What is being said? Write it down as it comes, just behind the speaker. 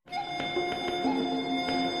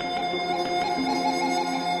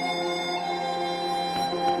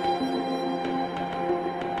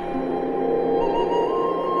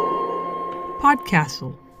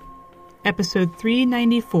PodCastle, Episode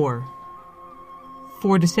 394,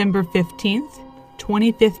 for December 15th,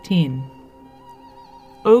 2015.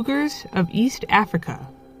 Ogres of East Africa,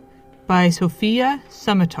 by Sophia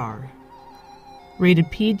Samatar. Rated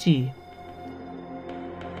PG.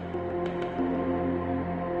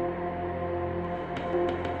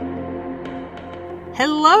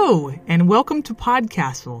 Hello, and welcome to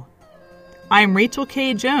PodCastle. I'm Rachel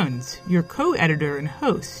K. Jones, your co-editor and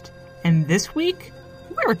host, and this week,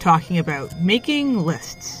 we're talking about making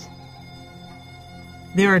lists.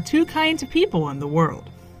 There are two kinds of people in the world.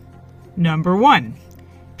 Number one,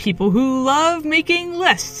 people who love making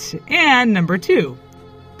lists, and number two,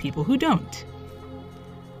 people who don't.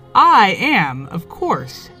 I am, of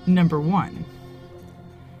course, number one.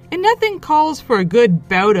 And nothing calls for a good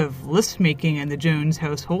bout of list-making in the Jones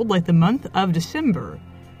household like the month of December,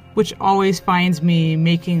 which always finds me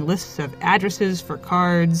making lists of addresses for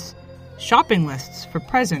cards, shopping lists for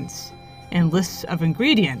presents, and lists of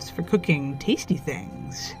ingredients for cooking tasty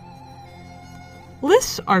things.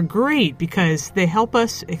 Lists are great because they help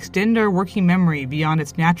us extend our working memory beyond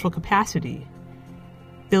its natural capacity.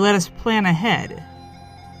 They let us plan ahead.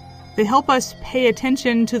 They help us pay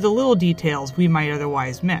attention to the little details we might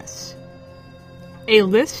otherwise miss. A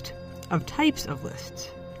list of types of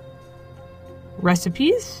lists.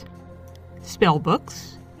 Recipes, spell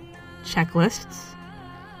books, checklists,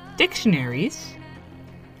 dictionaries,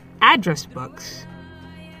 address books,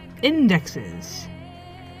 indexes,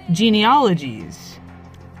 genealogies,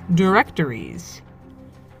 directories,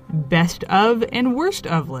 best of and worst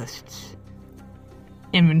of lists,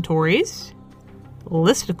 inventories,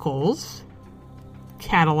 listicles,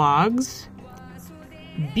 catalogs,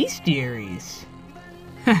 bestiaries.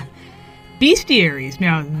 Bestiaries,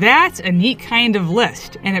 now that's a neat kind of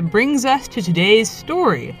list, and it brings us to today's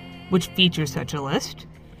story, which features such a list,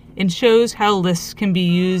 and shows how lists can be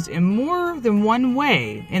used in more than one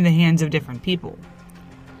way in the hands of different people.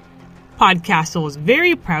 PodCastle is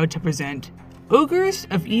very proud to present Ogres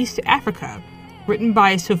of East Africa, written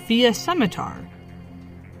by Sophia Samatar.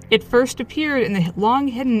 It first appeared in the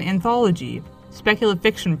long-hidden anthology, Speculative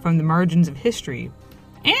Fiction from the Margins of History,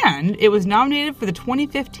 and it was nominated for the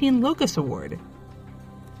 2015 Locus Award.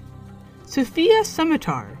 Sophia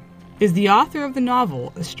Samatar is the author of the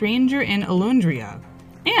novel A Stranger in Alondria,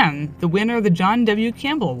 and the winner of the John W.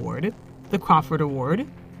 Campbell Award, the Crawford Award,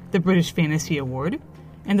 the British Fantasy Award,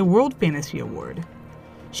 and the World Fantasy Award.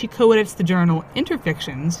 She co-edits the journal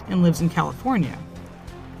Interfictions and lives in California.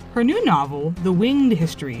 Her new novel, The Winged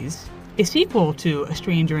Histories, a sequel to A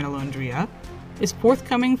Stranger in Alondria, is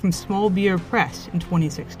forthcoming from Small Beer Press in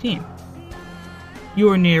 2016.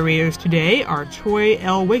 Your narrators today are Troy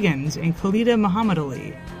L. Wiggins and Khalida Muhammad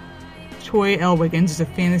Ali. Troy L. Wiggins is a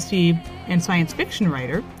fantasy and science fiction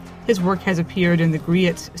writer. His work has appeared in the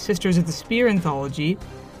Griot's Sisters of the Spear anthology,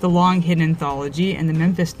 the Long Hidden anthology, and the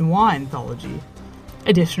Memphis Noir anthology.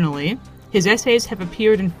 Additionally, his essays have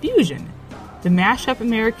appeared in Fusion, the Mashup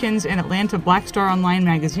Americans, and Atlanta Black Star Online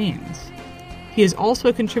magazines. He is also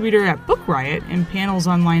a contributor at Book Riot and Panels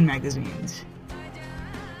Online magazines.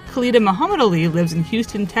 Khalida Muhammad Ali lives in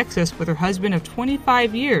Houston, Texas with her husband of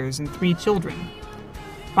 25 years and 3 children.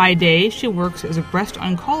 By day, she works as a breast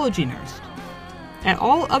oncology nurse. At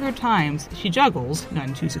all other times, she juggles,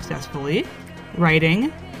 none too successfully,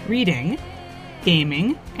 writing, reading,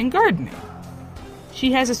 gaming, and gardening.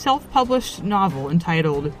 She has a self-published novel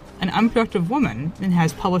entitled An Unproductive Woman and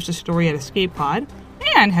has published a story at Escape Pod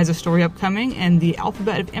and has a story upcoming in the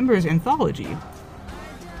Alphabet of Embers anthology.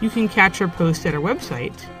 You can catch her posts at her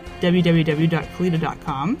website,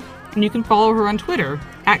 www.khalida.com, and you can follow her on Twitter,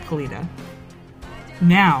 @Khalida.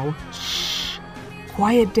 Now, shh,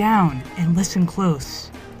 quiet down and listen close.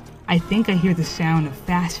 I think I hear the sound of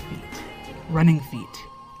fast feet, running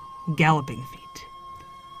feet, galloping feet.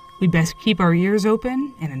 We best keep our ears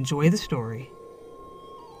open and enjoy the story.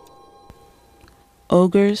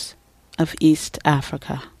 Ogres of East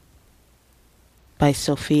Africa by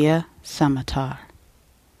Sophia Samatar.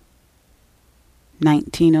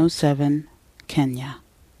 1907, Kenya.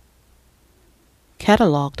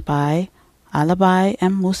 Catalogued by Alabai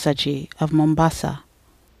M. Musaji of Mombasa,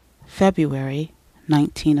 February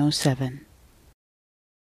 1907.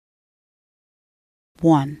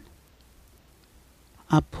 1.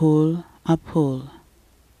 Apul Apul,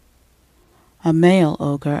 a male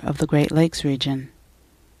ogre of the Great Lakes region.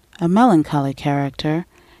 A melancholy character,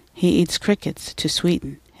 he eats crickets to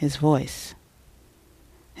sweeten his voice.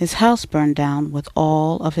 His house burned down with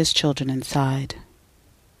all of his children inside.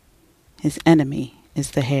 His enemy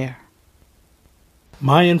is the hare.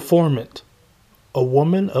 My informant, a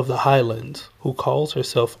woman of the highlands who calls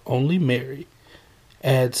herself only Mary,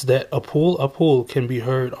 adds that Apul can be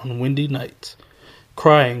heard on windy nights,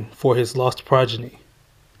 crying for his lost progeny.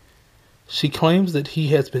 She claims that he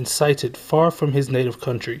has been sighted far from his native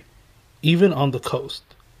country, even on the coast,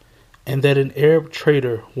 and that an Arab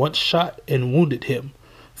trader once shot and wounded him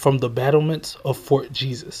from the battlements of Fort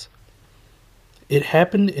Jesus. It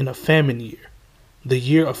happened in a famine year, the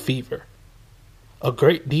year of fever. A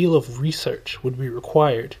great deal of research would be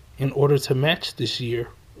required in order to match this year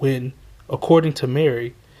when, according to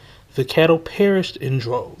Mary, the cattle perished in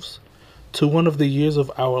droves, to one of the years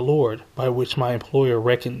of our Lord by which my employer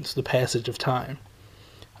reckons the passage of time.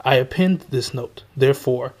 I append this note,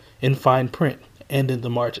 therefore, in fine print and in the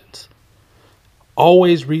margins.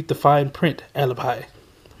 Always read the fine print, Alibi,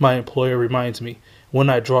 my employer reminds me when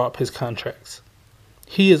I draw up his contracts.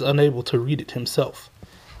 He is unable to read it himself.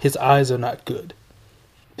 His eyes are not good.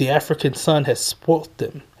 The African sun has spoilt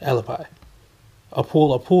them, Alibi.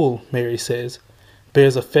 Apul, Mary says,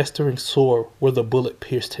 bears a festering sore where the bullet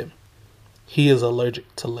pierced him. He is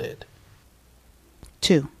allergic to lead.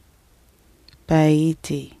 2.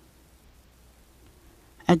 Baiti.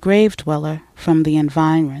 A grave dweller from the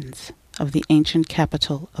environs of the ancient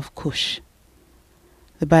capital of Kush.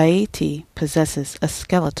 The Baiti possesses a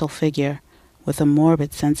skeletal figure with a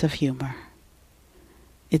morbid sense of humor.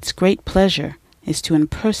 Its great pleasure is to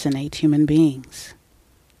impersonate human beings.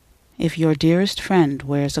 If your dearest friend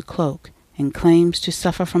wears a cloak and claims to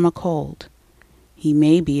suffer from a cold, he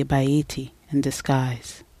may be a Baiti in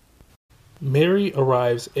disguise. Mary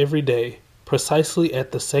arrives every day precisely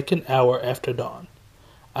at the second hour after dawn.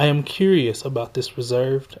 I am curious about this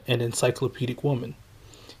reserved and encyclopedic woman.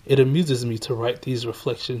 It amuses me to write these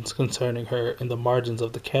reflections concerning her in the margins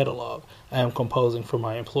of the catalog I am composing for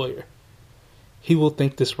my employer. He will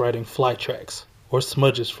think this writing fly tracks or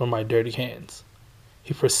smudges from my dirty hands.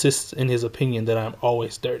 He persists in his opinion that I am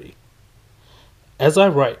always dirty. As I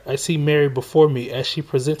write, I see Mary before me as she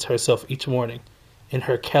presents herself each morning in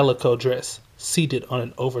her calico dress, seated on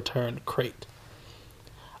an overturned crate.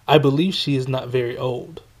 I believe she is not very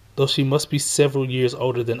old, though she must be several years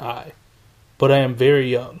older than I. But I am very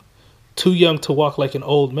young. Too young to walk like an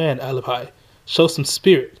old man, Alibi. Show some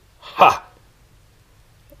spirit. Ha!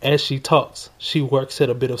 As she talks, she works at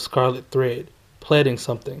a bit of scarlet thread, plaiting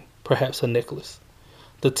something, perhaps a necklace.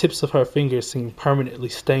 The tips of her fingers seem permanently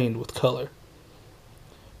stained with color.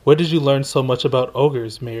 Where did you learn so much about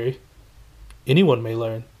ogres, Mary? Anyone may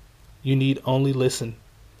learn. You need only listen.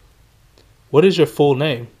 What is your full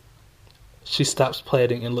name? She stops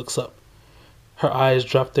plaiting and looks up. Her eyes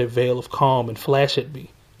drop their veil of calm and flash at me,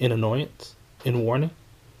 in annoyance, in warning.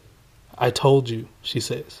 I told you, she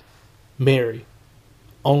says. Mary.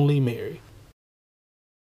 Only Mary.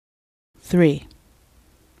 3.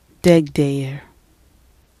 Degdeir.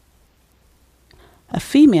 A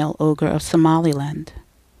female ogre of Somaliland.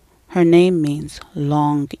 Her name means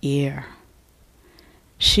long ear.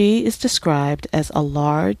 She is described as a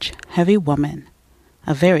large, heavy woman,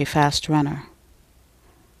 a very fast runner.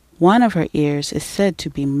 One of her ears is said to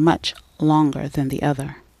be much longer than the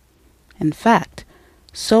other. In fact,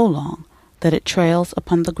 so long that it trails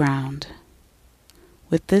upon the ground.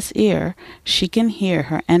 With this ear, she can hear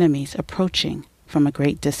her enemies approaching from a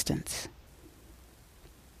great distance.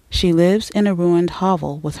 She lives in a ruined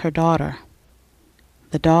hovel with her daughter.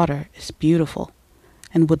 The daughter is beautiful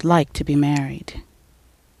and would like to be married.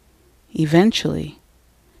 Eventually,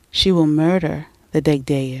 she will murder the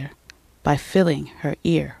Degdeir by filling her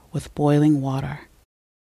ear with boiling water.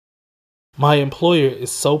 My employer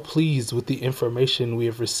is so pleased with the information we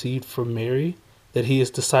have received from Mary that he has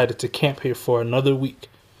decided to camp here for another week.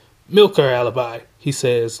 Milk her, Alibi, he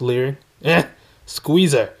says, leering.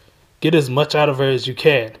 Squeeze her. Get as much out of her as you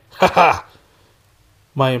can. Ha ha!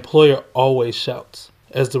 My employer always shouts,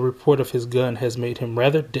 as the report of his gun has made him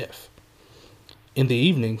rather deaf. In the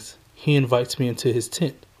evenings, he invites me into his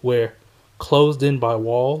tent, where, closed in by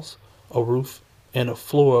walls, a roof, and a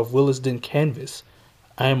floor of Willisden canvas,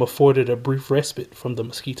 I am afforded a brief respite from the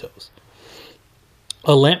mosquitoes.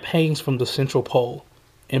 A lamp hangs from the central pole,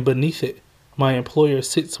 and beneath it, my employer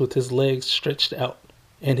sits with his legs stretched out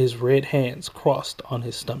and his red hands crossed on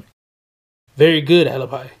his stomach. Very good,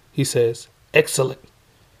 Alibi, he says. Excellent.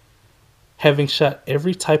 Having shot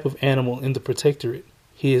every type of animal in the protectorate,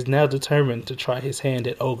 he is now determined to try his hand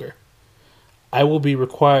at ogre. I will be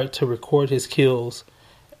required to record his kills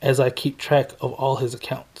as I keep track of all his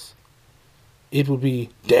accounts. It would be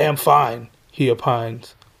damn fine, he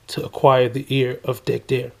opines, to acquire the ear of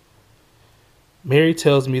Degdeir. Mary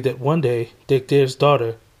tells me that one day Degdeir's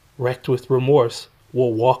daughter, racked with remorse,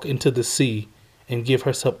 will walk into the sea and give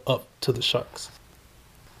herself up to the sharks.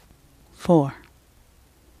 4.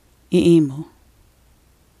 Iimu.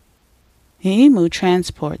 Iimu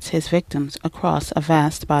transports his victims across a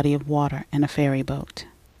vast body of water in a ferry boat.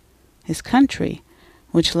 His country,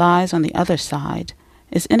 which lies on the other side,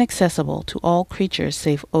 is inaccessible to all creatures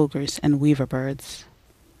save ogres and weaver birds.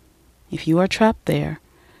 If you are trapped there,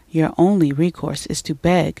 your only recourse is to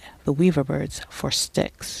beg the weaver birds for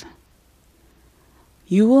sticks.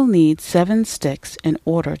 You will need 7 sticks in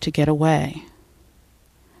order to get away.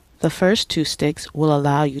 The first 2 sticks will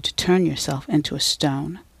allow you to turn yourself into a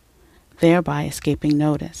stone, thereby escaping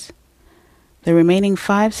notice. The remaining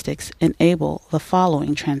 5 sticks enable the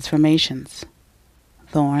following transformations: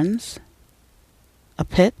 thorns, a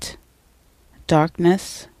pit,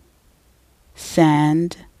 darkness,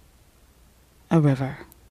 sand, a river.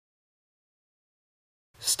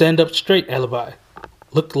 Stand up straight, Alibi.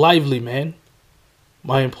 Look lively, man.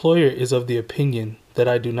 My employer is of the opinion that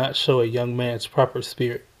I do not show a young man's proper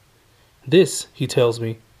spirit. This, he tells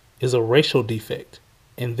me, is a racial defect,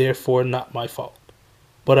 and therefore not my fault.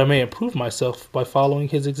 But I may improve myself by following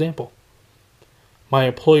his example. My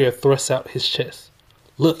employer thrusts out his chest.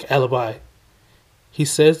 Look, Alibi. He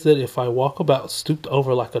says that if I walk about stooped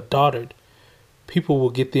over like a dotard, people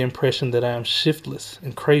will get the impression that I am shiftless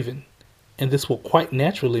and craven, and this will quite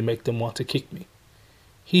naturally make them want to kick me.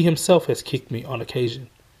 He himself has kicked me on occasion.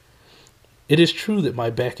 It is true that my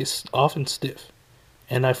back is often stiff,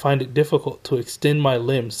 and I find it difficult to extend my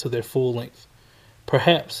limbs to their full length.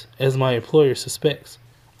 Perhaps, as my employer suspects,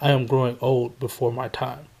 I am growing old before my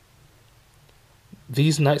time.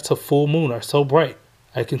 These nights of full moon are so bright,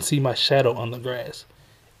 I can see my shadow on the grass.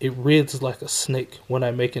 It writhes like a snake when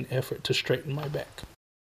I make an effort to straighten my back.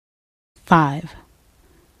 5.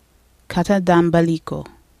 Katandambaliko.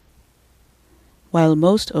 While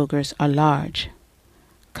most ogres are large,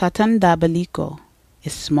 Katandambaliko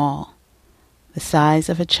is small, the size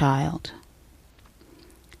of a child.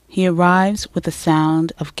 He arrives with the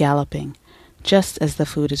sound of galloping, just as the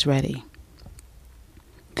food is ready.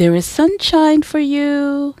 "There is sunshine for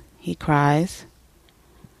you," he cries.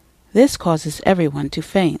 This causes everyone to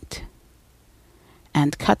faint,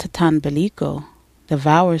 and Katandambaliko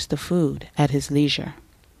devours the food at his leisure.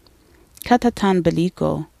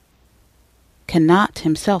 Katandambaliko cannot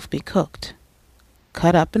himself be cooked.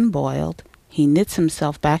 Cut up and boiled, he knits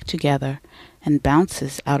himself back together and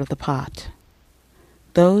bounces out of the pot.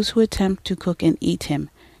 Those who attempt to cook and eat him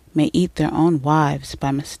may eat their own wives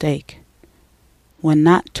by mistake. When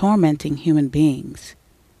not tormenting human beings,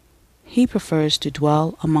 he prefers to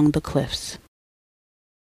dwell among the cliffs.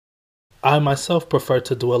 I myself prefer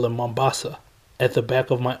to dwell in Mombasa, at the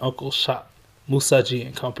back of my uncle's shop, Musaji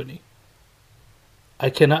and Company. I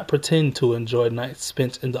cannot pretend to enjoy nights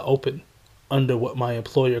spent in the open, under what my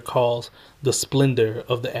employer calls the splendor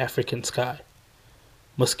of the African sky.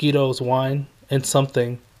 Mosquitoes whine, and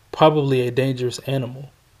something, probably a dangerous animal,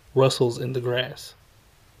 rustles in the grass.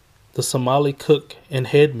 The Somali cook and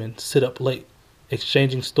headman sit up late,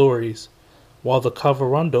 exchanging stories, while the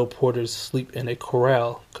Kavarando porters sleep in a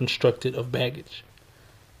corral constructed of baggage.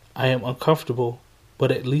 I am uncomfortable,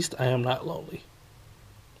 but at least I am not lonely.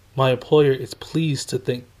 My employer is pleased to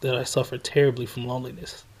think that I suffer terribly from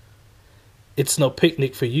loneliness. "It's no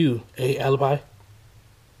picnic for you, eh, Alibi?"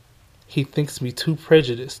 He thinks me too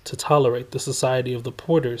prejudiced to tolerate the society of the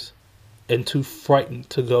porters, and too frightened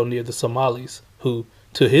to go near the Somalis, who,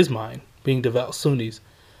 to his mind, being devout Sunnis,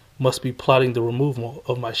 must be plotting the removal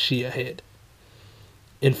of my Shia head.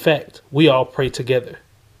 In fact, we all pray together.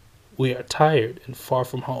 We are tired and far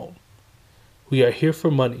from home. We are here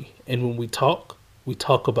for money, and when we talk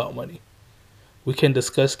about money. We can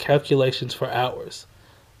discuss calculations for hours,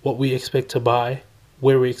 what we expect to buy,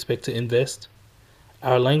 where we expect to invest.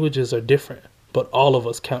 Our languages are different, but all of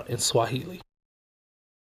us count in Swahili.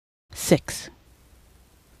 6.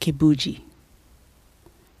 Kibuji.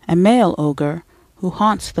 A male ogre who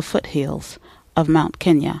haunts the foothills of Mount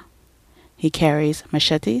Kenya. He carries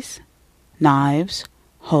machetes, knives,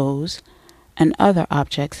 hoes, and other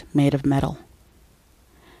objects made of metal.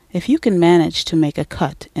 If you can manage to make a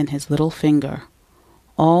cut in his little finger,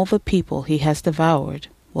 all the people he has devoured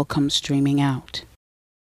will come streaming out.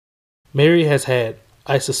 Mary has had,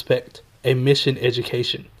 I suspect, a mission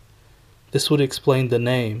education. This would explain the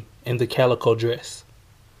name and the calico dress.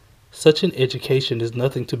 Such an education is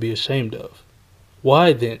nothing to be ashamed of.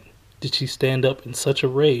 Why, then, did she stand up in such a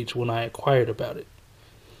rage when I inquired about it?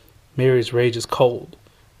 Mary's rage is cold.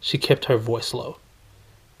 She kept her voice low.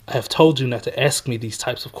 "I have told you not to ask me these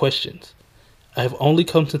types of questions. I have only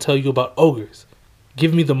come to tell you about ogres.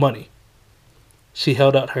 Give me the money." She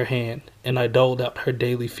held out her hand, and I doled out her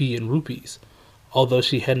daily fee in rupees, although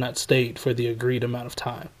she had not stayed for the agreed amount of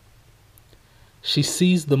time. She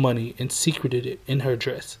seized the money and secreted it in her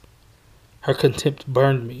dress. Her contempt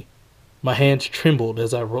burned me. My hands trembled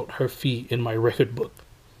as I wrote her fee in my record book.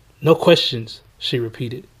 "No questions," she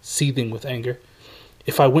repeated, seething with anger.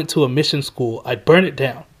 "If I went to a mission school, I'd burn it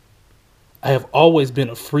down. I have always been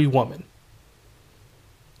a free woman."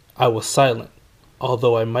 I was silent,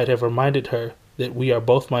 although I might have reminded her that we are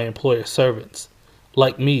both my employer's servants.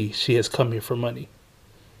 Like me, she has come here for money.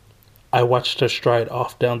 I watched her stride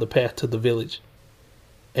off down the path to the village.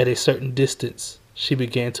 At a certain distance, she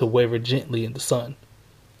began to waver gently in the sun.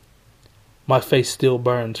 My face still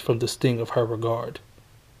burns from the sting of her regard.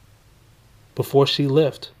 Before she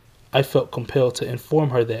left, I felt compelled to inform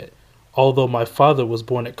her that, although my father was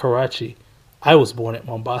born at Karachi, I was born at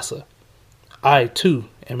Mombasa. I, too,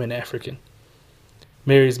 am an African.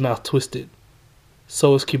 Mary's mouth twisted.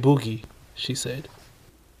 "So is Kibugi," she said.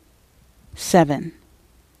 7.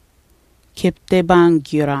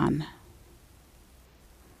 Kiptebanguran.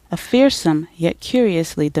 A fearsome yet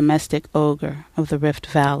curiously domestic ogre of the Rift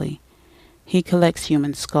Valley, he collects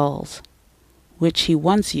human skulls, which he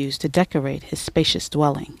once used to decorate his spacious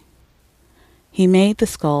dwelling. He made the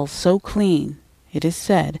skulls so clean, it is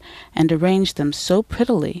said, and arranged them so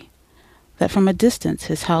prettily, that from a distance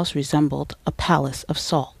his house resembled a palace of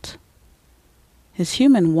salt. His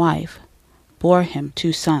human wife bore him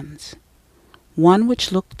 2 sons, one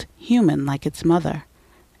which looked human like its mother,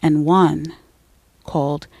 and one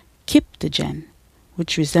called Kiptigen,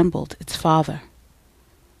 which resembled its father.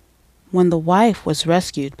 When the wife was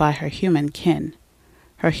rescued by her human kin,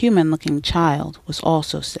 her human-looking child was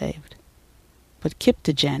also saved, but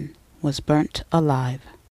Kiptigen was burnt alive.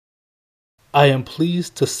 I am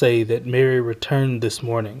pleased to say that Mary returned this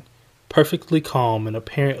morning, perfectly calm and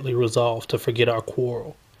apparently resolved to forget our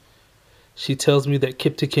quarrel. She tells me that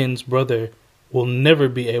Kiptigen's brother will never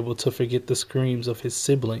be able to forget the screams of his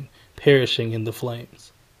sibling perishing in the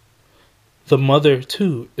flames. The mother,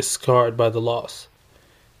 too, is scarred by the loss.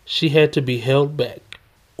 She had to be held back,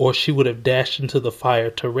 or she would have dashed into the fire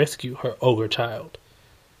to rescue her ogre child.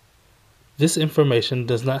 This information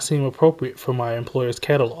does not seem appropriate for my employer's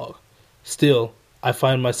catalog. Still, I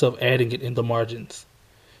find myself adding it in the margins.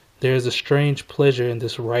 There is a strange pleasure in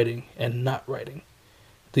this writing and not writing,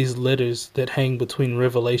 these letters that hang between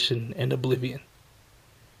revelation and oblivion.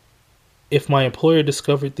 If my employer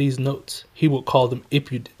discovered these notes, he would call them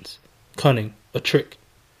impudence, cunning, a trick.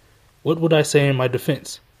 What would I say in my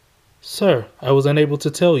defense? "Sir, I was unable to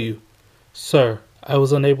tell you. Sir, I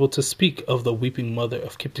was unable to speak of the weeping mother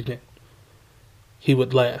of Kiptigen." He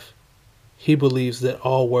would laugh. He believes that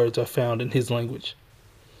all words are found in his language.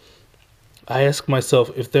 I ask myself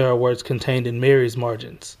if there are words contained in Mary's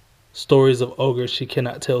margins, stories of ogres she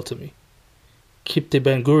cannot tell to me.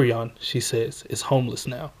 Kiptebangurion, she says, is homeless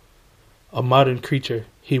now. A modern creature,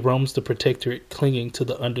 he roams the protectorate clinging to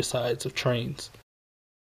the undersides of trains.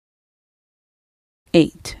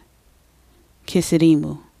 8.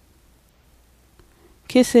 Kisirimu.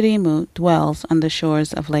 Kisirimu dwells on the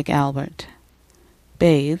shores of Lake Albert.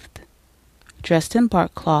 Bathed, dressed in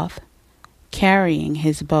bark cloth, carrying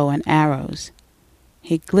his bow and arrows,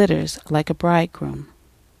 he glitters like a bridegroom.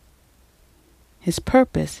 His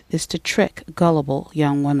purpose is to trick gullible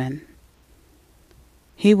young women.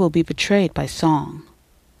 He will be betrayed by song.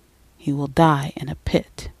 He will die in a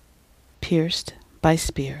pit, pierced by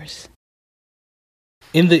spears.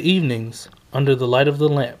 In the evenings, under the light of the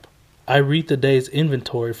lamp, I read the day's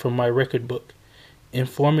inventory from my record book,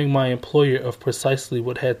 informing my employer of precisely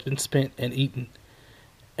what had been spent and eaten.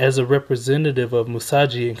 As a representative of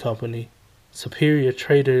Musaji and Company, superior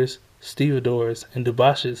traders, stevedores, and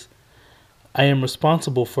debauches, I am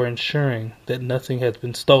responsible for ensuring that nothing has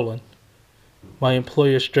been stolen. My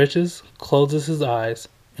employer stretches, closes his eyes,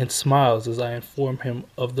 and smiles as I inform him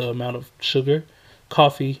of the amount of sugar,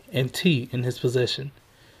 coffee, and tea in his possession.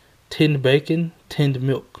 Tinned bacon, tinned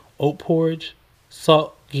milk, oat porridge,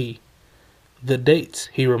 salt, ghee. The dates,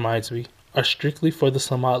 he reminds me, are strictly for the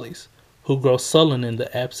Somalis, who grow sullen in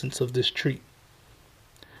the absence of this treat.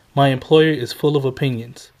 My employer is full of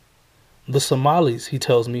opinions. The Somalis, he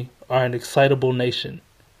tells me, are an excitable nation.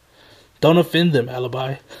 Don't offend them,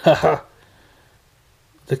 Alibi. Ha ha.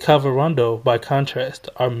 The Kavarando, by contrast,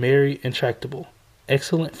 are merry and tractable,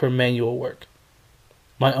 excellent for manual work.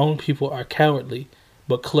 My own people are cowardly,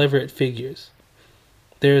 but clever at figures.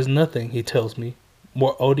 There is nothing, he tells me,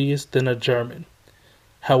 more odious than a German.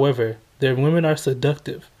 However, their women are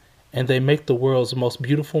seductive, and they make the world's most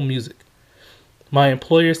beautiful music. My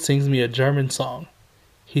employer sings me a German song.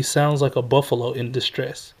 He sounds like a buffalo in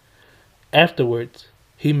distress. Afterwards,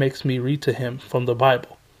 he makes me read to him from the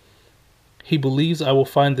Bible. He believes I will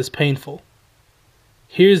find this painful.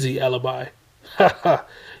 Here's the Alibi. Ha ha!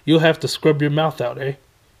 You'll have to scrub your mouth out, eh?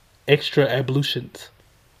 extra ablutions.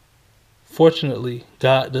 Fortunately,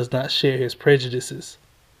 God does not share his prejudices.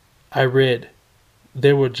 I read,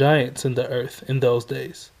 there were giants in the earth in those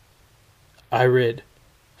days. I read,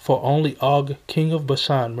 for only Og, king of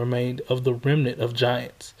Bashan, remained of the remnant of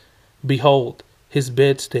giants. Behold, his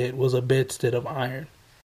bedstead was a bedstead of iron.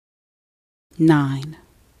 9.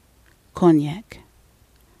 Cognac.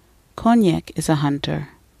 Cognac is a hunter.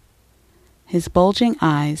 His bulging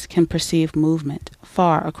eyes can perceive movement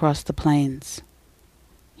far across the plains.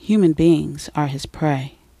 Human beings are his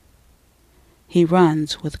prey. He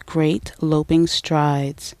runs with great loping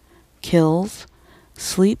strides, kills,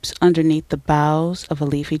 sleeps underneath the boughs of a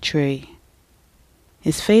leafy tree.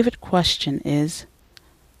 His favorite question is,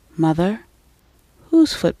 Mother,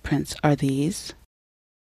 whose footprints are these?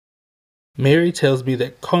 Mary tells me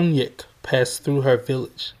that Cognac passed through her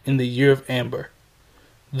village in the year of Amber.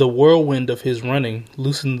 The whirlwind of his running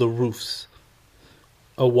loosened the roofs.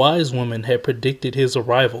 A wise woman had predicted his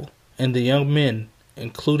arrival, and the young men,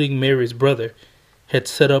 including Mary's brother, had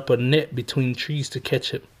set up a net between trees to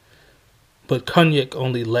catch him. But Cognac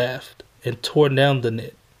only laughed and tore down the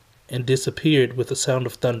net and disappeared with a sound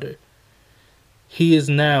of thunder. He is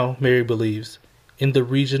now, Mary believes, in the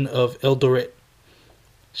region of Eldoret.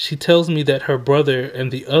 She tells me that her brother and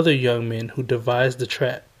the other young men who devised the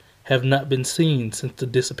trap have not been seen since the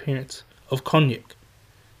disappearance of Cognac.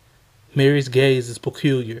 Mary's gaze is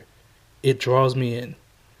peculiar. It draws me in.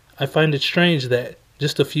 I find it strange that,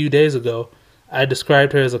 just a few days ago, I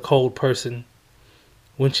described her as a cold person.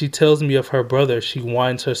 When she tells me of her brother, she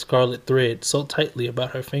winds her scarlet thread so tightly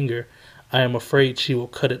about her finger, I am afraid she will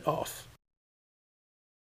cut it off.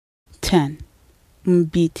 10.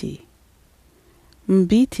 Mbiti.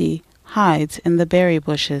 Mbiti hides in the berry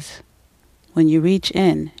bushes. When you reach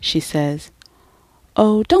in, she says,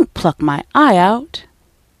 "Oh, don't pluck my eye out."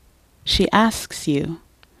 She asks you,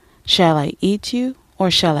 "Shall I eat you,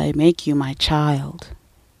 or shall I make you my child?"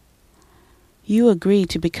 You agree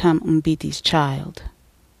to become Mbiti's child.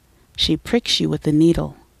 She pricks you with the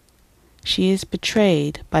needle. She is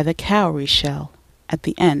betrayed by the cowrie shell at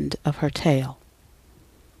the end of her tail.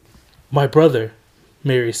 My brother,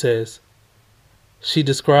 Mary says. She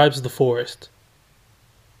describes the forest.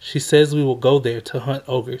 She says we will go there to hunt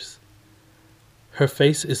ogres. Her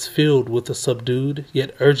face is filled with a subdued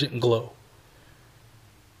yet urgent glow.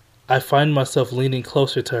 I find myself leaning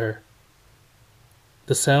closer to her.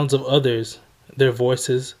 The sounds of others, their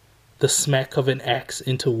voices, the smack of an axe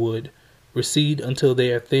into wood, recede until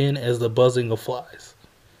they are thin as the buzzing of flies.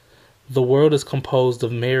 The world is composed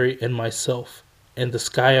of Mary and myself, and the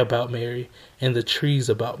sky about Mary, and the trees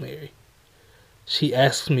about Mary. She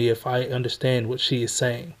asks me if I understand what she is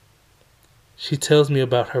saying. She tells me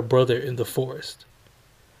about her brother in the forest.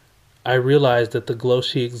 I realize that the glow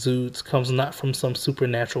she exudes comes not from some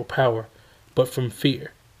supernatural power, but from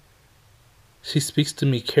fear. She speaks to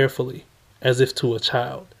me carefully, as if to a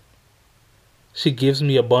child. She gives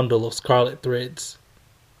me a bundle of scarlet threads.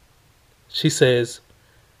 She says,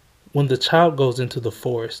 when the child goes into the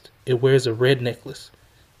forest, it wears a red necklace,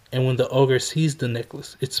 and when the ogre sees the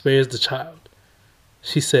necklace, it spares the child.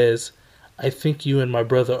 She says, I think you and my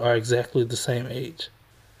brother are exactly the same age.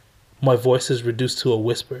 My voice is reduced to a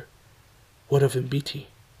whisper. What of Mbiti?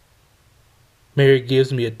 Mary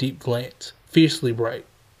gives me a deep glance, fiercely bright.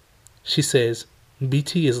 She says,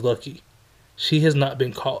 Mbiti is lucky. She has not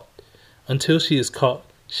been caught. Until she is caught,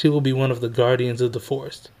 she will be one of the guardians of the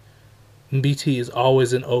forest. Mbiti is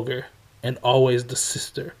always an ogre, and always the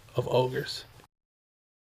sister of ogres.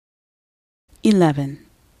 11.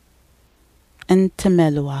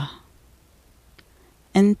 Entemelua.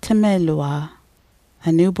 Entemelua,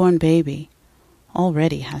 a newborn baby,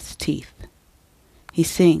 already has teeth. He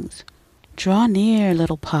sings, "Draw near,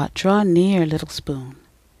 little pot, draw near, little spoon."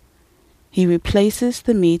 He replaces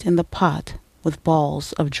the meat in the pot with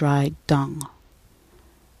balls of dried dung.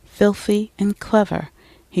 Filthy and clever,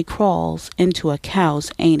 he crawls into a cow's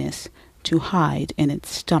anus to hide in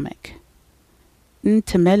its stomach.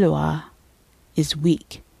 Ntemelua is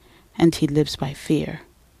weak, and he lives by fear,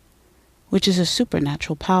 which is a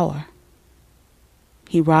supernatural power.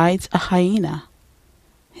 He rides a hyena.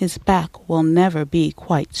 His back will never be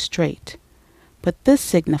quite straight, but this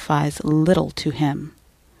signifies little to him,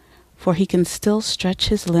 for he can still stretch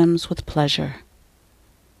his limbs with pleasure.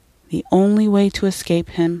 The only way to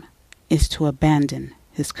escape him is to abandon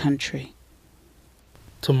his country.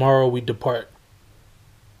 Tomorrow we depart.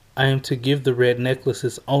 I am to give the red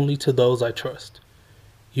necklaces only to those I trust.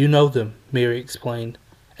 You know them, Mary explained,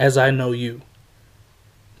 as I know you.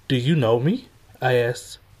 Do you know me? I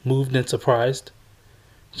asked, moved and surprised.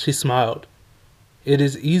 She smiled. It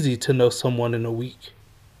is easy to know someone in a week.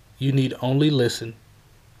 You need only listen.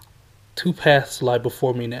 2 paths lie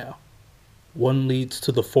before me now. One leads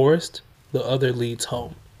to the forest, the other leads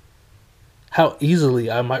home. How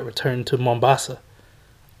easily I might return to Mombasa.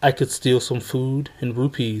 I could steal some food and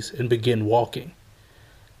rupees and begin walking.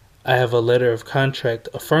 I have a letter of contract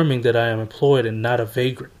affirming that I am employed and not a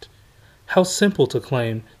vagrant. How simple to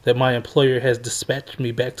claim that my employer has dispatched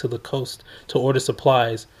me back to the coast to order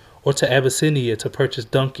supplies or to Abyssinia to purchase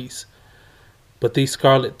donkeys. But these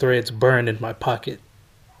scarlet threads burn in my pocket.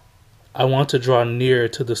 I want to draw nearer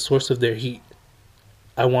to the source of their heat.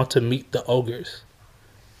 I want to meet the ogres.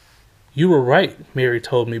 You were right, Mary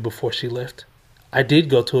told me before she left. I did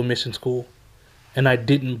go to a mission school, and I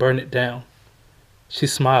didn't burn it down. She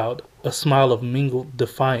smiled, a smile of mingled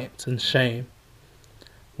defiance and shame.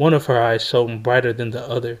 One of her eyes shone brighter than the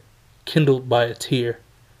other, kindled by a tear.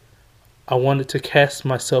 I wanted to cast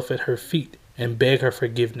myself at her feet and beg her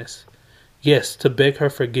forgiveness. Yes, to beg her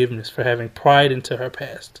forgiveness for having pried into her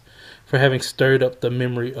past, for having stirred up the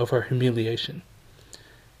memory of her humiliation.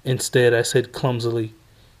 Instead, I said clumsily,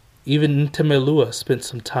 even Ntemelua spent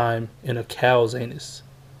some time in a cow's anus.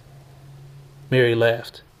 Mary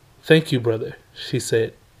laughed. Thank you, brother, she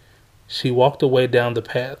said. She walked away down the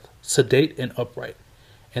path, sedate and upright,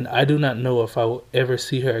 and I do not know if I will ever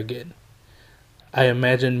see her again. I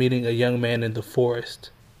imagine meeting a young man in the forest,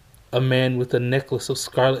 a man with a necklace of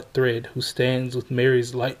scarlet thread who stands with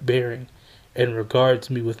Mary's light bearing and regards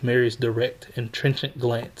me with Mary's direct and trenchant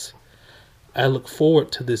glance. I look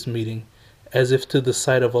forward to this meeting as if to the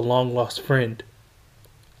sight of a long-lost friend.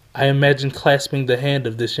 I imagine clasping the hand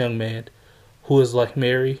of this young man, who is like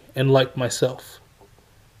Mary and like myself.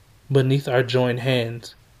 Beneath our joined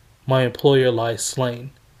hands, my employer lies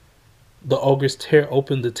slain. The ogres tear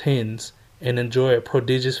open the tins and enjoy a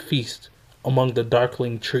prodigious feast among the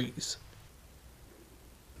darkling trees.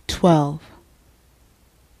 12.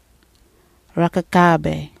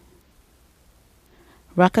 Rakakabe.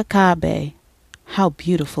 Rakakabe. How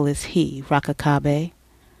beautiful is he, Rakakabe?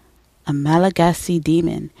 A Malagasy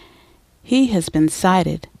demon. He has been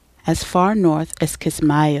sighted as far north as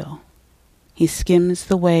Kismayo. He skims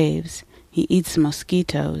the waves. He eats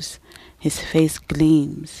mosquitoes. His face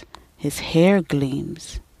gleams. His hair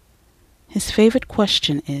gleams. His favorite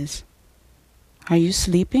question is, are you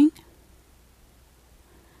sleeping?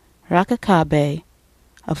 Rakakabe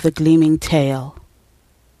of the gleaming tail.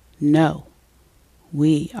 No.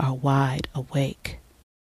 We are wide awake.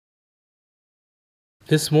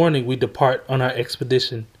 This morning we depart on our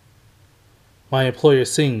expedition. My employer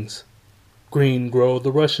sings, green grow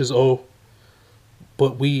the rushes, oh.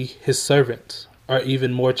 But we, his servants, are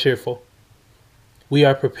even more cheerful. We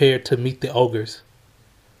are prepared to meet the ogres.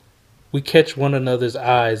 We catch one another's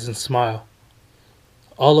eyes and smile.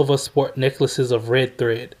 All of us sport necklaces of red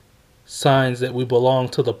thread, signs that we belong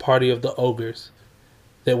to the party of the ogres,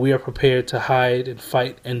 that we are prepared to hide and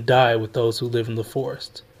fight and die with those who live in the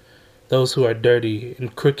forest, those who are dirty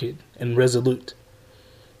and crooked and resolute.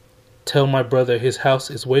 Tell my brother his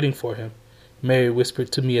house is waiting for him, Mary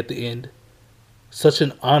whispered to me at the end. Such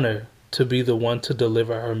an honor to be the one to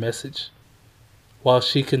deliver her message. While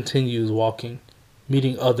she continues walking,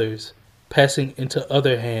 meeting others, passing into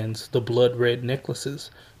other hands the blood-red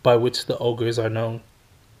necklaces by which the ogres are known.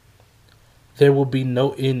 There will be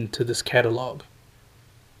no end to this catalog.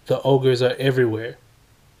 The ogres are everywhere.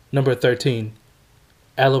 Number 13,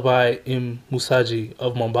 Alibi M. Musaji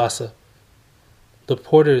of Mombasa. The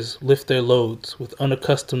porters lift their loads with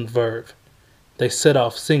unaccustomed verve. They set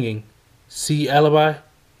off singing. See Alibi?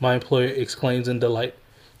 My employer exclaims in delight.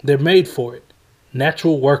 They're made for it.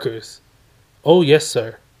 Natural workers. Oh yes,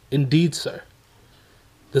 sir. Indeed, sir.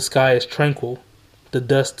 The sky is tranquil, the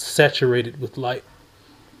dust saturated with light.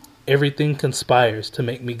 Everything conspires to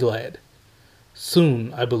make me glad.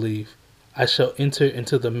 Soon, I believe, I shall enter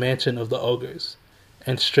into the mansion of the ogres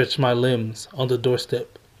and stretch my limbs on the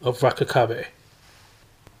doorstep of Rakakabe.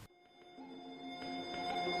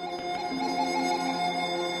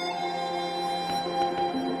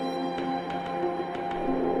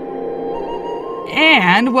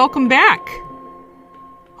 And welcome back.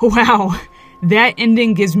 Wow, that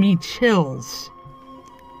ending gives me chills.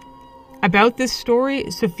 About this story,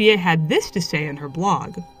 Sophia had this to say in her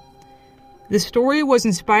blog. The story was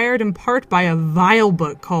inspired in part by a vile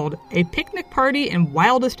book called A Picnic Party in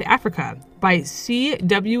Wildest Africa by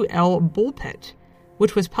C.W.L. Bulpett,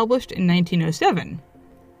 which was published in 1907.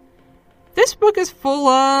 This book is full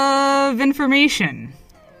of information.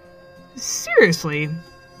 Seriously,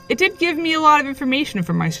 it did give me a lot of information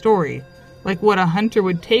from my story, like what a hunter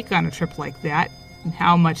would take on a trip like that, and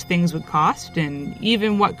how much things would cost, and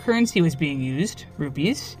even what currency was being used,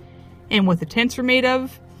 rupees, and what the tents were made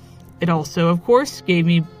of, It also, of course, gave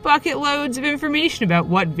me bucket loads of information about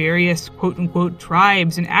what various quote-unquote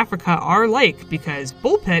tribes in Africa are like, because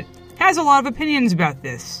Bullpit has a lot of opinions about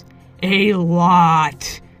this. A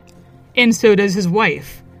lot. And so does his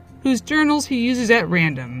wife, whose journals he uses at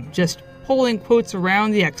random, just pulling quotes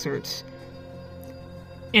around the excerpts.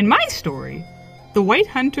 In my story, the White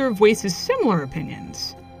Hunter voices similar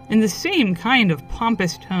opinions, in the same kind of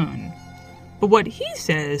pompous tone. But what he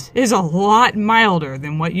says is a lot milder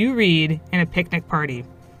than what you read in a picnic party.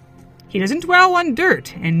 He doesn't dwell on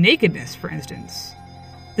dirt and nakedness, for instance.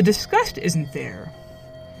 The disgust isn't there.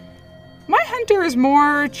 My hunter is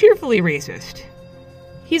more cheerfully racist.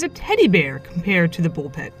 He's a teddy bear compared to the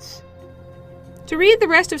Bullpits. To read the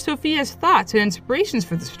rest of Sophia's thoughts and inspirations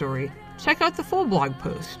for the story, check out the full blog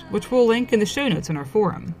post, which we'll link in the show notes on our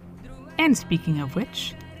forum. And speaking of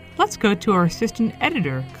which, let's go to our assistant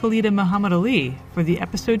editor, Khalida Muhammad Ali, for the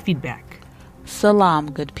episode feedback.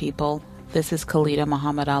 Salam, good people. This is Khalida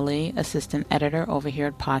Muhammad Ali, assistant editor over here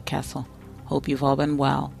at PodCastle. Hope you've all been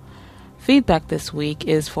well. Feedback this week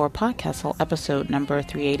is for PodCastle episode number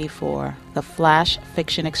 384, the Flash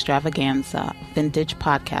Fiction Extravaganza Vintage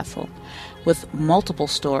PodCastle, with multiple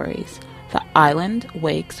stories. The Island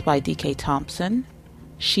Wakes by D.K. Thompson,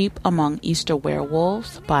 Sheep Among Easter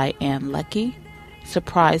Werewolves by Ann Leckie,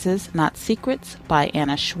 Surprises Not Secrets by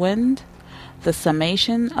Anna Schwind, The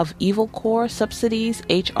Summation of Evil Corps Subsidies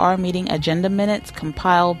HR Meeting Agenda Minutes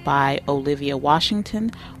compiled by Olivia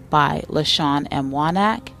Washington by LaShawn M.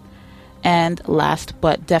 Wanak, and last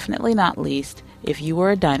but definitely not least, If You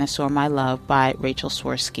Were a Dinosaur, My Love by Rachel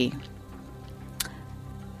Swirsky.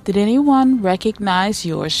 Did anyone recognize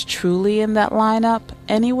yours truly in that lineup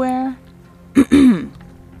anywhere?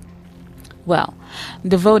 Well,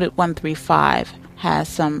 Devoted 135 has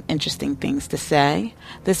some interesting things to say.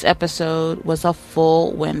 This episode was a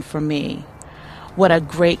full win for me. What a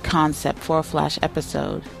great concept for a Flash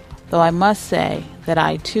episode. Though I must say that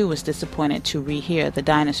I too was disappointed to rehear the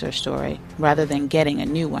dinosaur story rather than getting a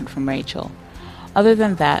new one from Rachel. Other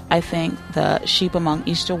than that, I think the Sheep Among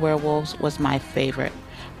Easter Werewolves was my favorite,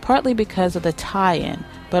 partly because of the tie-in,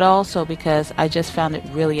 but also because I just found it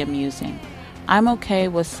really amusing. I'm okay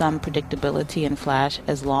with some predictability in Flash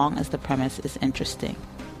as long as the premise is interesting.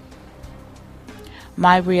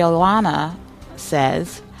 My Riolana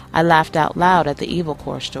says, I laughed out loud at the Evil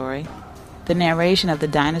Corps story. The narration of the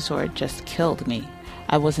dinosaur just killed me.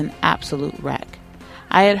 I was an absolute wreck.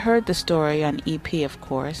 I had heard the story on EP, of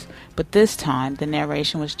course, but this time the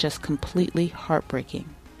narration was just completely heartbreaking.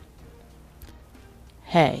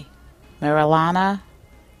 Hey, Marilana,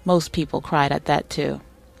 most people cried at that too.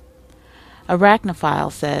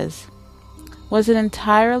 Arachnophile says, was it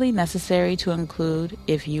entirely necessary to include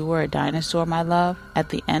If You Were a Dinosaur, My Love at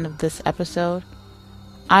the end of this episode?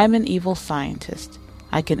 I'm an evil scientist.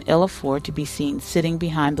 I can ill afford to be seen sitting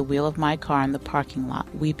behind the wheel of my car in the parking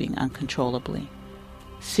lot, weeping uncontrollably.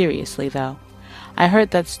 Seriously, though, I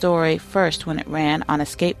heard that story first when it ran on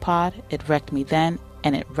Escape Pod. It wrecked me then,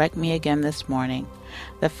 and it wrecked me again this morning.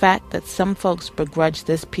 The fact that some folks begrudge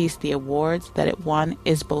this piece the awards that it won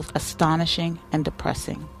is both astonishing and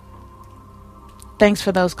depressing. Thanks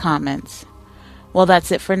for those comments. Well,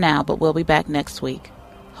 that's it for now, but we'll be back next week.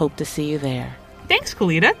 Hope to see you there. Thanks,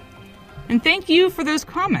 Khalida. And thank you for those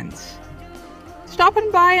comments. Stop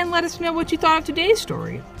on by and let us know what you thought of today's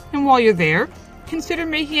story. And while you're there, consider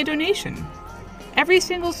making a donation. Every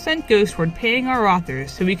single cent goes toward paying our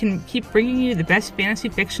authors so we can keep bringing you the best fantasy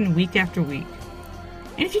fiction week after week.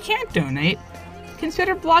 And if you can't donate,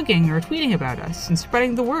 consider blogging or tweeting about us and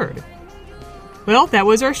spreading the word. Well, that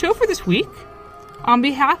was our show for this week. On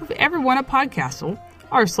behalf of everyone at PodCastle,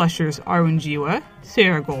 our slushers Arwen Jiwa,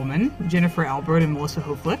 Sarah Goldman, Jennifer Albert, and Melissa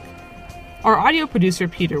Hoflick, our audio producer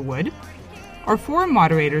Peter Wood, our forum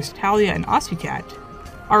moderators Talia and Asukat,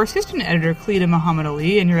 our assistant editor Khalida Muhammad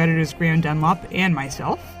Ali, and your editors Graham Dunlop and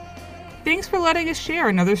myself, thanks for letting us share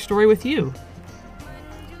another story with you.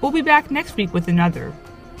 We'll be back next week with another.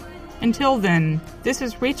 Until then, this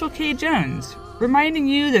is Rachel K. Jones, reminding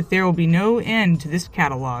you that there will be no end to this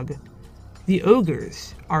catalog. The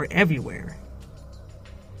ogres are everywhere.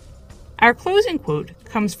 Our closing quote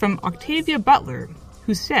comes from Octavia Butler,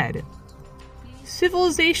 who said,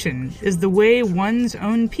 "Civilization is the way one's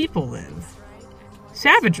own people live.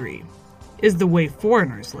 Savagery is the way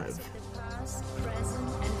foreigners live." Past, present,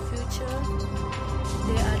 and future,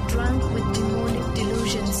 they are drunk with demonic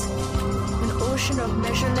delusions. An ocean of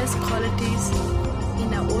measureless qualities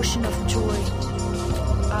in an ocean of joy.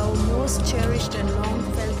 Our most cherished and longed